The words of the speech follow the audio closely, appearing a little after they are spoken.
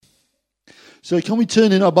So can we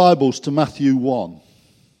turn in our Bibles to Matthew 1?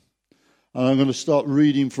 And I'm going to start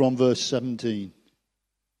reading from verse 17.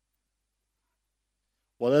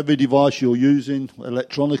 Whatever device you're using,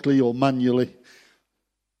 electronically or manually.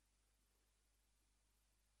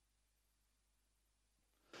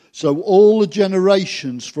 So all the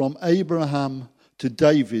generations from Abraham to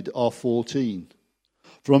David are 14.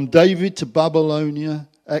 From David to Babylonia,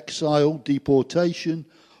 exile, deportation,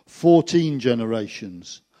 14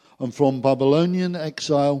 generations. And from Babylonian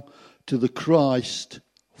exile to the Christ,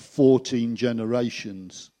 14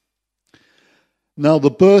 generations. Now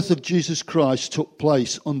the birth of Jesus Christ took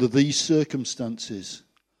place under these circumstances.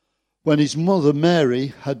 When his mother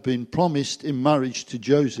Mary had been promised in marriage to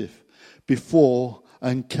Joseph before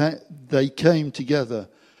and they came together,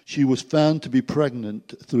 she was found to be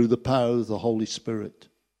pregnant through the power of the Holy Spirit.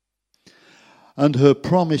 And her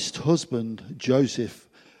promised husband, Joseph,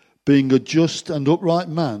 being a just and upright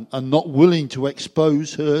man and not willing to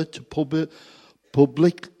expose her to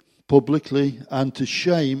publicly and to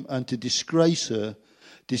shame and to disgrace her,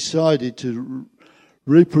 decided to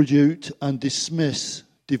reproduce and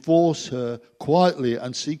divorce her quietly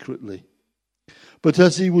and secretly. But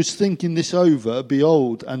as he was thinking this over,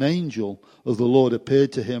 behold, an angel of the Lord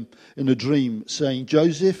appeared to him in a dream, saying,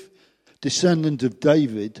 Joseph, descendant of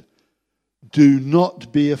David, do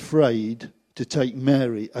not be afraid to take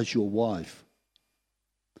Mary as your wife.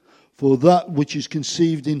 For that which is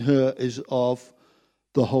conceived in her is of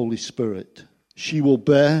the Holy Spirit. She will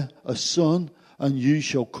bear a son, and you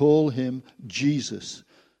shall call him Jesus.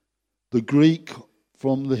 The Greek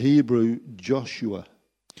from the Hebrew, Joshua,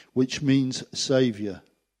 which means Saviour.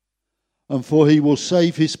 And for he will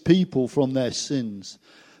save his people from their sins.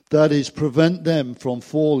 That is, prevent them from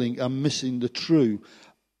falling and missing the true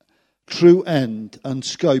end and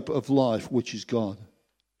scope of life, which is God.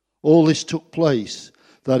 All this took place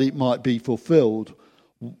that it might be fulfilled,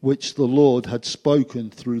 which the Lord had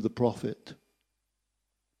spoken through the prophet.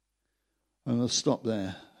 And I'll stop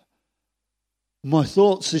there. My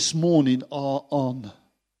thoughts this morning are on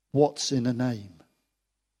what's in a name.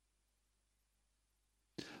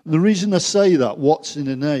 And the reason I say that, what's in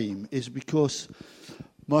a name, is because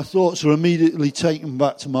my thoughts are immediately taken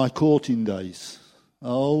back to my courting days.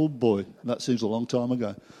 Oh boy, that seems a long time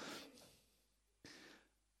ago.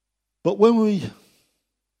 But when we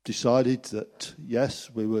decided that, yes,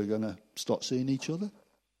 we were going to start seeing each other,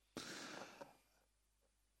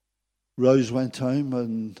 Rose went home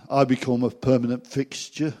and I became a permanent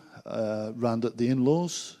fixture round at the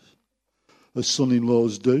in-laws, as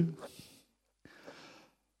son-in-laws do.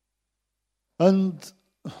 And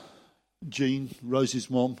Jean, Rose's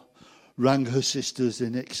mum, rang her sisters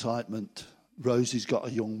in excitement. Rosie's got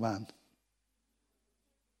a young man.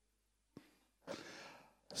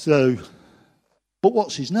 So, but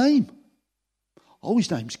what's his name? Oh,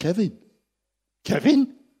 his name's Kevin. Kevin?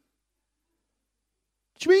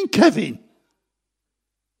 Do you mean Kevin?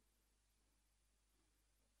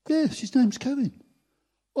 Yes, his name's Kevin.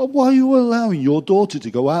 Well, why are you allowing your daughter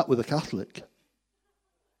to go out with a Catholic?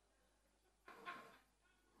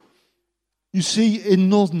 You see, in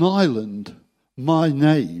Northern Ireland, my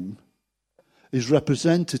name is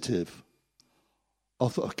representative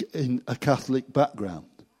of a Catholic background.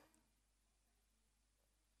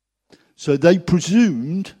 So they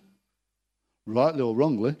presumed, rightly or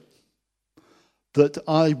wrongly, that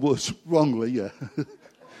I was, that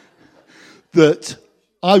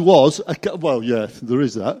I was, there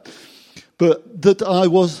is that, but that I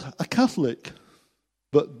was a Catholic.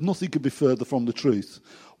 But nothing could be further from the truth,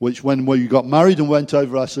 which when we got married and went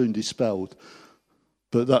over, I soon dispelled.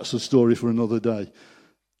 But that's a story for another day.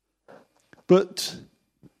 But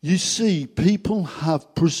you see, people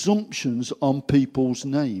have presumptions on people's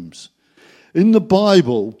names. In the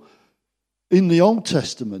Bible, in the Old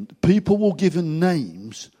Testament, people were given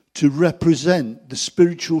names to represent the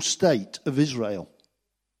spiritual state of Israel.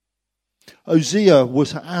 Hosea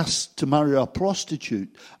was asked to marry a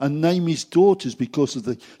prostitute and name his daughters because of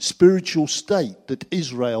the spiritual state that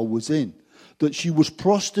Israel was in, that she was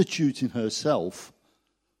prostituting herself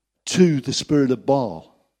to the spirit of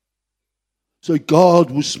Baal. So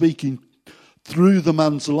God was speaking through the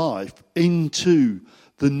man's life into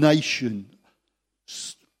the nation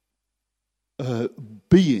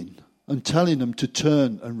being and telling them to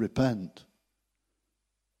turn and repent.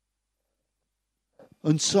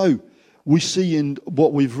 And so we see in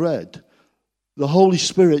what we've read, the Holy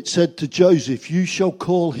Spirit said to Joseph, you shall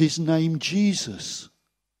call his name Jesus,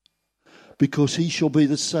 because he shall be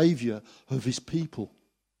the Saviour of his people.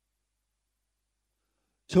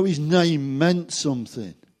 So his name meant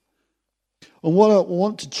something. And what I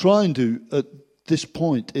want to try and do at this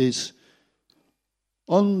point is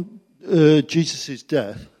On Jesus'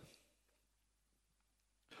 death,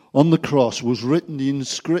 on the cross was written the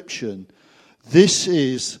inscription, "This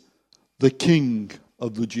is the King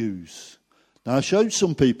of the Jews." Now, I showed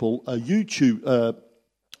some people a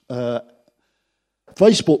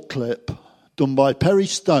Facebook clip done by Perry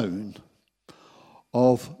Stone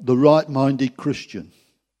of the right-minded Christian.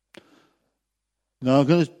 Now, I'm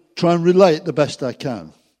going to try and relate the best I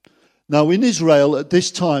can. Now, in Israel, at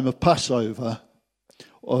this time of Passover,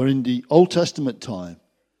 or in the Old Testament time,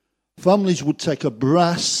 families would take a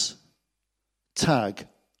brass tag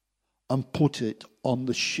and put it on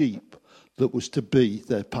the sheep that was to be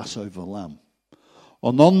their Passover lamb.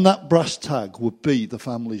 And on that brass tag would be the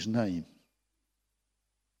family's name.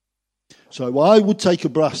 So I would take a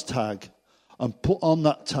brass tag and put on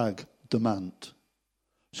that tag Demant.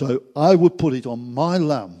 So I would put it on my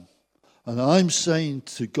lamb, and I'm saying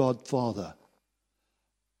to God, Father,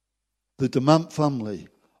 the Demant family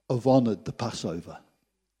have honoured the Passover.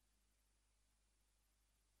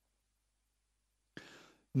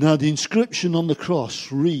 Now the inscription on the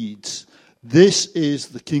cross reads, "This is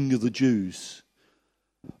the King of the Jews."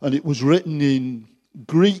 And it was written in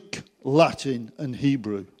Greek, Latin and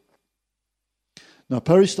Hebrew. Now,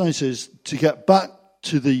 Perry Stone says to get back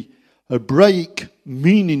to the Hebraic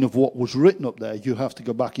meaning of what was written up there, you have to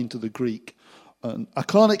go back into the Greek. And I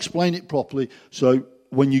can't explain it properly, so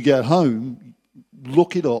when you get home,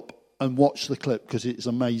 look it up and watch the clip because it's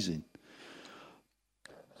amazing.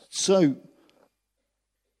 So,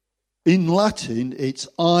 in Latin, it's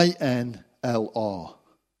INLR,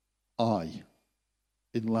 I,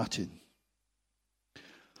 in Latin.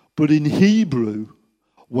 But in Hebrew,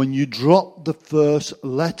 when you drop the first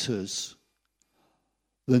letters,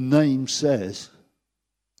 the name says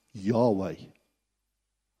Yahweh.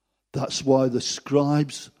 That's why the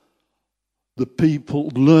scribes, the people,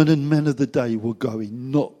 learned men of the day were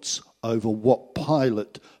going nuts over what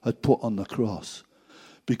Pilate had put on the cross.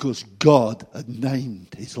 Because God had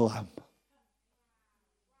named his lamb.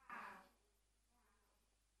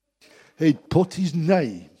 He'd put his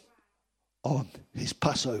name on his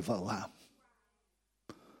Passover lamb.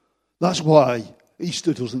 That's why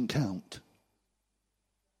Easter doesn't count.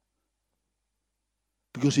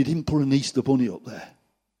 Because he didn't put an Easter bunny up there.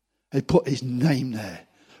 He put his name there.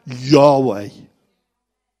 Yahweh.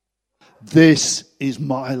 This is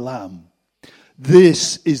my lamb.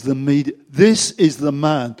 This is the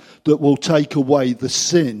man that will take away the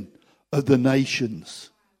sin of the nations.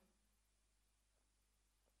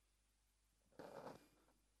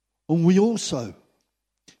 And we also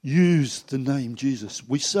use the name Jesus.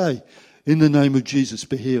 We say, in the name of Jesus,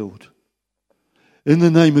 be healed. In the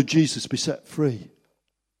name of Jesus, be set free.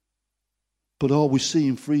 But are we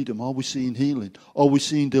seeing freedom? Are we seeing healing? Are we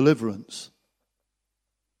seeing deliverance?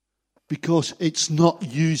 Because it's not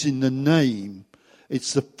using the name,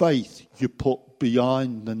 it's the faith you put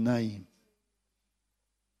behind the name.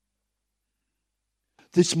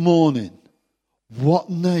 This morning, what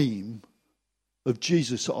name of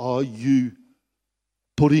Jesus are you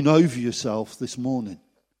putting over yourself this morning?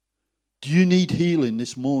 Do you need healing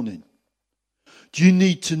this morning? Do you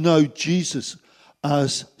need to know Jesus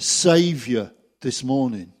as Saviour this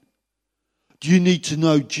morning? Do you need to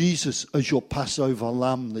know Jesus as your Passover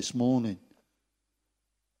lamb this morning?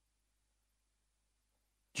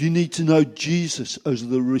 Do you need to know Jesus as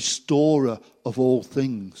the restorer of all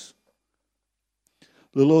things?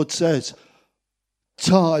 The Lord says,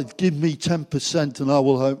 tithe, give me 10% and I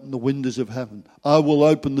will open the windows of heaven. I will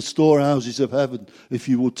open the storehouses of heaven if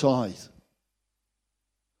you will tithe.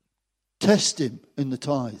 Test him in the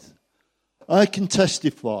tithe. I can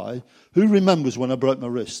testify. Who remembers when I broke my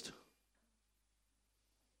wrist?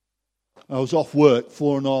 I was off work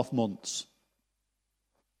 4.5 months.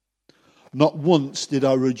 Not once did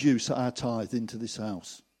I reduce our tithe into this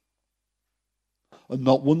house. And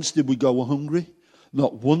not once did we go hungry.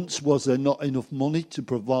 Not once was there not enough money to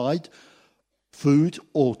provide food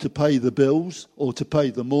or to pay the bills or to pay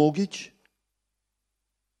the mortgage.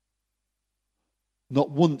 Not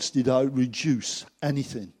once did I reduce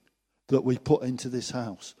anything that we put into this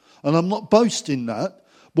house. And I'm not boasting that,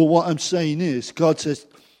 but what I'm saying is, God says,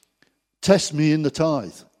 test me in the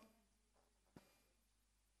tithe.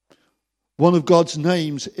 One of God's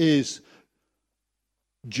names is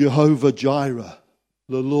Jehovah Jireh.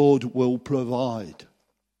 The Lord will provide.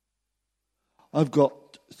 I've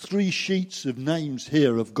got 3 sheets of names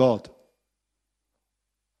here of God.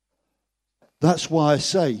 That's why I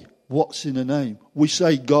say, what's in a name? We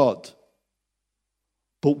say God.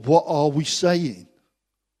 But what are we saying?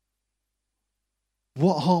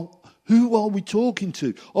 Who are we talking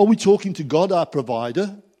to? Are we talking to God, our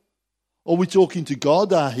provider? Are we talking to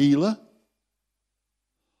God, our healer?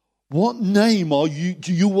 What name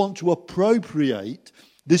do you want to appropriate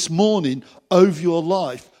this morning over your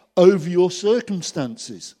life, over your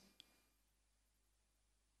circumstances?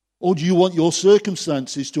 Or do you want your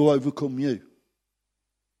circumstances to overcome you?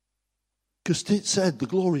 Because it said the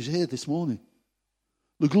glory is here this morning.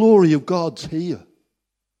 The glory of God's here.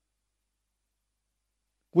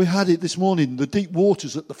 We had it this morning, the deep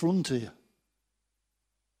waters at the front here.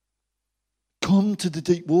 Come to the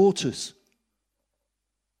deep waters.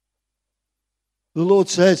 The Lord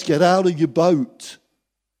says, get out of your boat.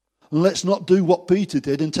 And let's not do what Peter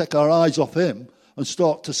did and take our eyes off him and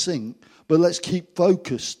start to sink. But let's keep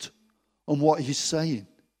focused on what he's saying.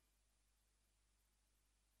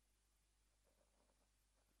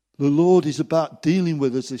 The Lord is about dealing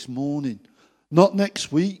with us this morning. Not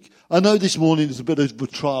next week. I know this morning there's a bit of a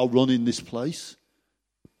trial run in this place.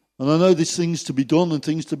 And I know there's things to be done and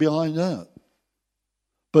things to be ironed out.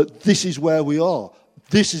 But this is where we are.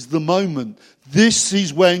 This is the moment. This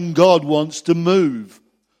is when God wants to move.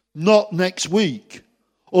 Not next week.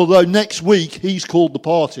 Although next week he's called the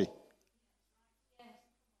party.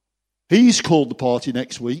 He's called the party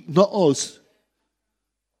next week, not us.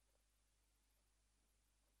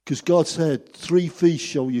 Because God said, 3 feasts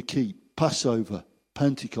shall you keep. Passover,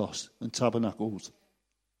 Pentecost and Tabernacles.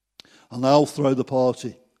 And I'll throw the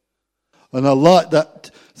party. And I like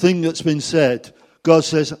that thing that's been said. God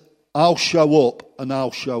says, I'll show up and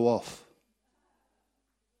I'll show off.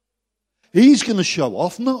 He's going to show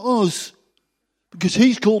off, not us. Because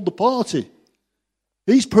he's called the party.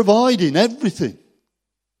 He's providing everything.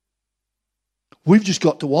 We've just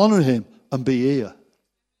got to honour him and be here.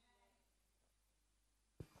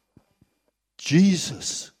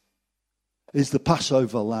 Jesus is the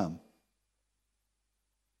Passover lamb.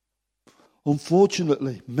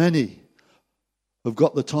 Unfortunately, many have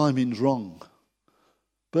got the timings wrong.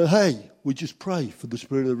 But hey, we just pray for the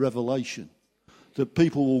spirit of revelation that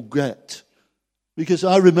people will get. Because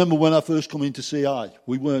I remember when I first come into CI,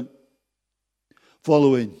 we weren't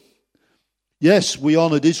following. Yes, we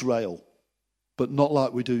honoured Israel, but not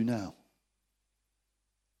like we do now.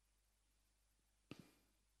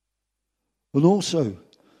 And also,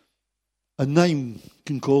 a name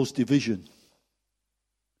can cause division.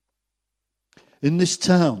 In this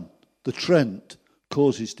town, the Trent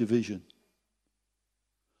causes division.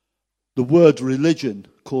 The word religion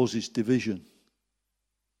causes division.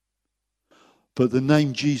 But the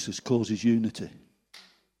name Jesus causes unity.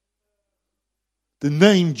 The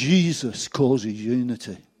name Jesus causes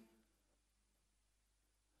unity.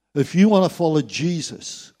 If you want to follow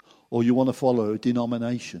Jesus or you want to follow a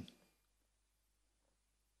denomination,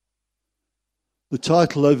 the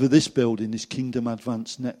title over this building is Kingdom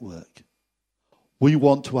Advance Network. We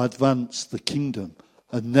want to advance the kingdom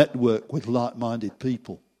and network with like-minded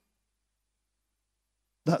people.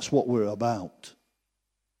 That's what we're about.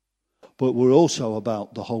 But we're also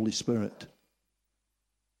about the Holy Spirit.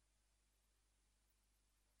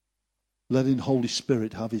 Letting Holy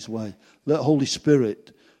Spirit have his way. Let Holy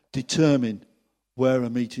Spirit determine where a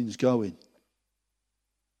meeting's going.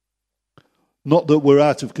 Not that we're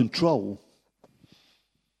out of control,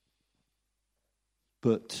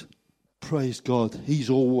 but praise God, he's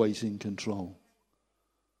always in control.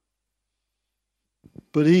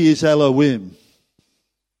 But he is Elohim.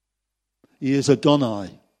 He is Adonai.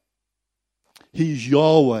 He is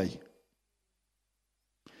Yahweh.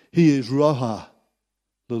 He is Roha.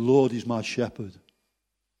 The Lord is my shepherd.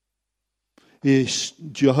 He is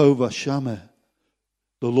Jehovah Shammah,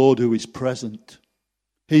 the Lord who is present.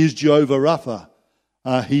 He is Jehovah Rapha,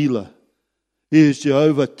 our healer. He is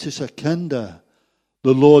Jehovah Tisakenda,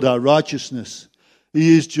 the Lord our righteousness.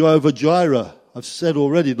 He is Jehovah Jireh. I've said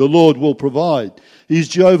already, the Lord will provide. He is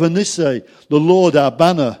Jehovah Nissi, the Lord our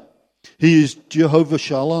banner. He is Jehovah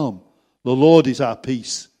Shalom. The Lord is our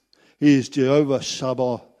peace. He is Jehovah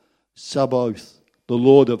Sabaoth, the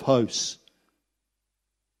Lord of hosts.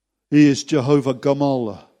 He is Jehovah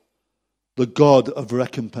Gamolah, the God of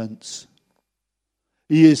recompense.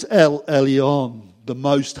 He is El Elyon, the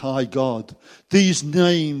Most High God. These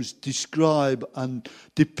names describe and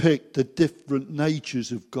depict the different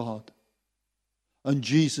natures of God. And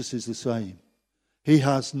Jesus is the same. He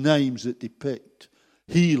has names that depict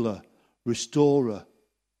healer, restorer.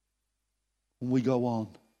 And we go on.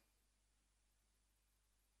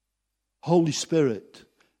 Holy Spirit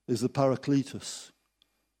is the Paracletus,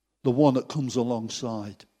 the one that comes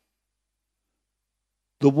alongside.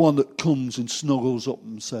 The one that comes and snuggles up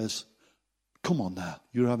and says, come on now,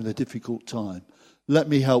 you're having a difficult time. Let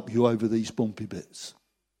me help you over these bumpy bits.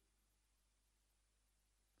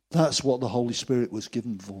 That's what the Holy Spirit was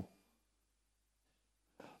given for.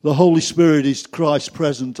 The Holy Spirit is Christ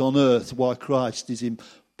present on earth while Christ is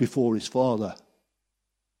before his Father.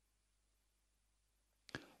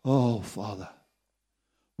 Oh, Father,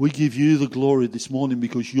 we give you the glory this morning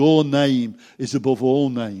because your name is above all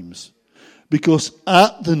names. Because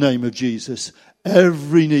at the name of Jesus,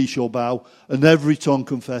 every knee shall bow and every tongue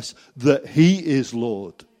confess that he is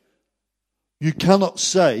Lord. You cannot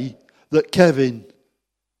say that Kevin,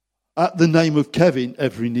 at the name of Kevin,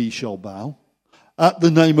 every knee shall bow. At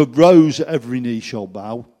the name of Rose, every knee shall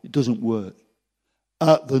bow. It doesn't work.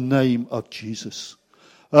 At the name of Jesus.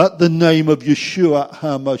 At the name of Yeshua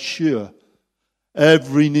HaMashiach,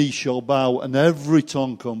 every knee shall bow and every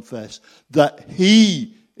tongue confess that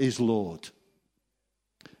he is Lord.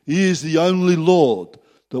 He is the only Lord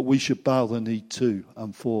that we should bow the knee to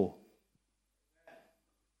and for.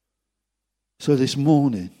 So this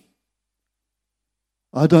morning,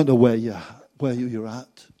 I don't know where you're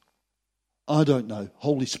at. I don't know.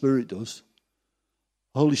 Holy Spirit does.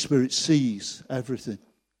 Holy Spirit sees everything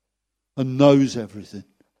and knows everything.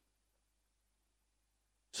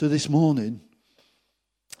 So this morning,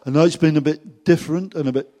 I know it's been a bit different and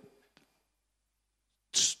a bit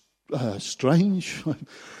strange,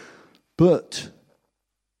 but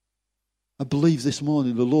I believe this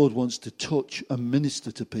morning the Lord wants to touch and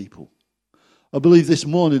minister to people. I believe this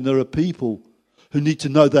morning there are people who need to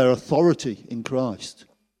know their authority in Christ.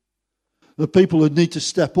 The people who need to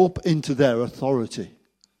step up into their authority.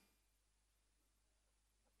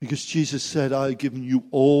 Because Jesus said, I have given you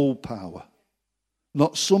all power.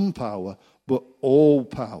 Not some power, but all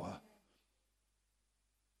power.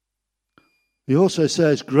 He also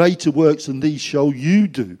says, greater works than these shall you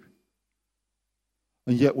do.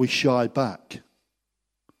 And yet we shy back.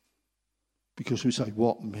 Because we say,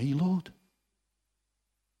 what, me, Lord?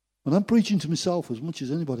 And I'm preaching to myself as much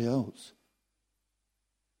as anybody else.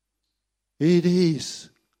 It is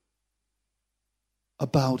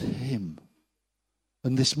about him.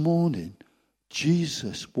 And this morning,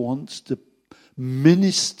 Jesus wants to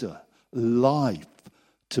minister life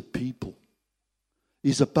to people.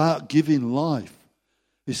 He's about giving life.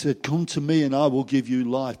 He said, come to me and I will give you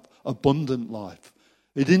life, abundant life.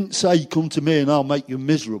 He didn't say, come to me and I'll make you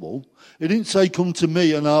miserable. He didn't say, come to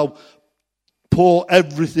me and I'll pour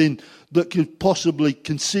everything that could possibly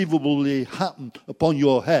conceivably happen upon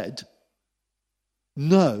your head.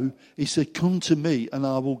 No, he said, come to me and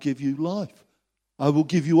I will give you life. I will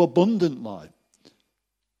give you abundant life.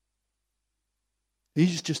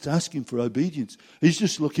 He's just asking for obedience. He's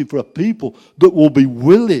just looking for a people that will be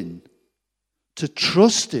willing to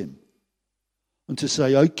trust him and to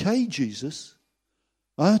say, okay, Jesus,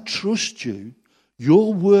 I trust you.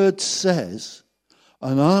 Your word says,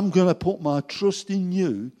 and I'm going to put my trust in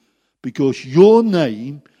you because your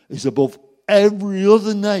name is above every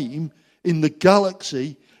other name in the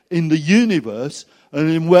galaxy, in the universe, and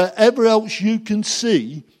in wherever else you can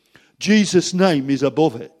see, Jesus' name is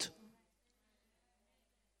above it.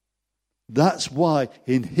 That's why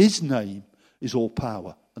in his name is all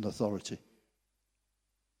power and authority.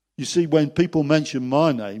 You see, when people mention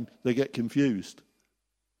my name, they get confused.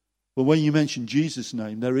 But when you mention Jesus'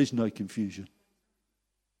 name, there is no confusion.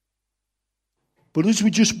 But as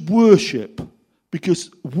we just worship,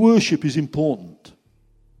 because worship is important.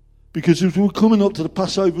 Because as we're coming up to the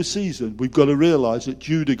Passover season, we've got to realise that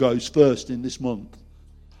Judah goes first in this month.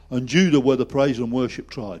 And Judah were the praise and worship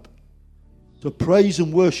tribe. So praise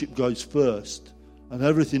and worship goes first, and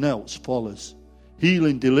everything else follows.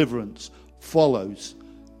 Healing, deliverance follows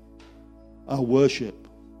our worship.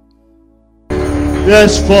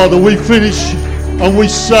 Yes, Father, we finish and we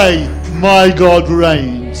say, my God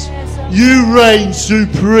reigns. You reign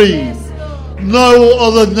supreme. No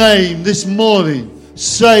other name this morning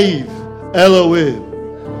save Elohim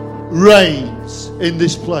reigns in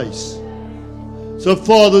this place. So,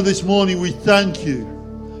 Father, this morning we thank you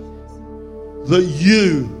that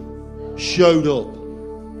you showed up.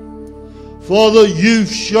 Father, you've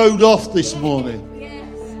showed off this morning.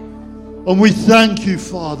 And we thank you,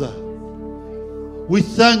 Father. We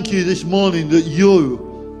thank you this morning that you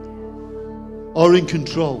are in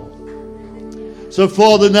control. So,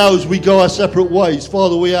 Father, now as we go our separate ways,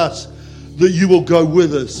 Father, we ask that you will go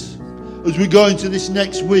with us as we go into this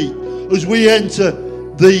next week, as we enter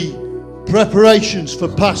the preparations for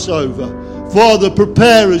Passover. Father,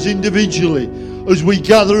 prepare us individually as we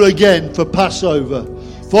gather again for Passover.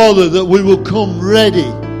 Father, that we will come ready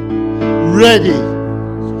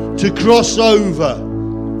to cross over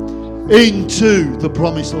into the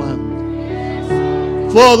promised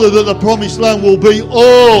land. Father, that the promised land will be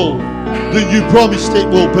all that you promised it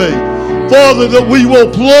will be. Father, that we will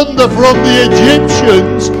plunder from the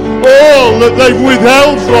Egyptians all that they've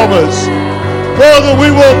withheld from us. Father, we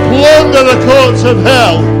will plunder the courts of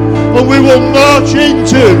hell, and we will march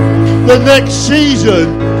into the next season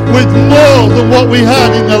with more than what we had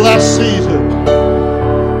in the last season.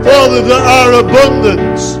 Father, that our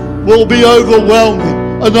abundance will be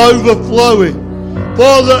overwhelming and overflowing.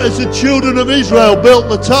 Father, as the children of Israel built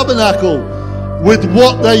the tabernacle with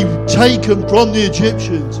what they've taken from the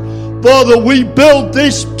Egyptians, Father, we build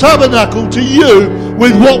this tabernacle to you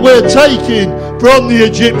with what we're taking from the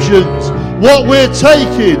Egyptians, what we're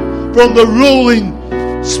taking from the ruling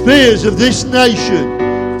spheres of this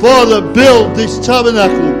nation. Father, build this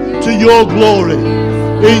tabernacle to your glory.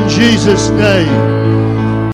 In Jesus' name.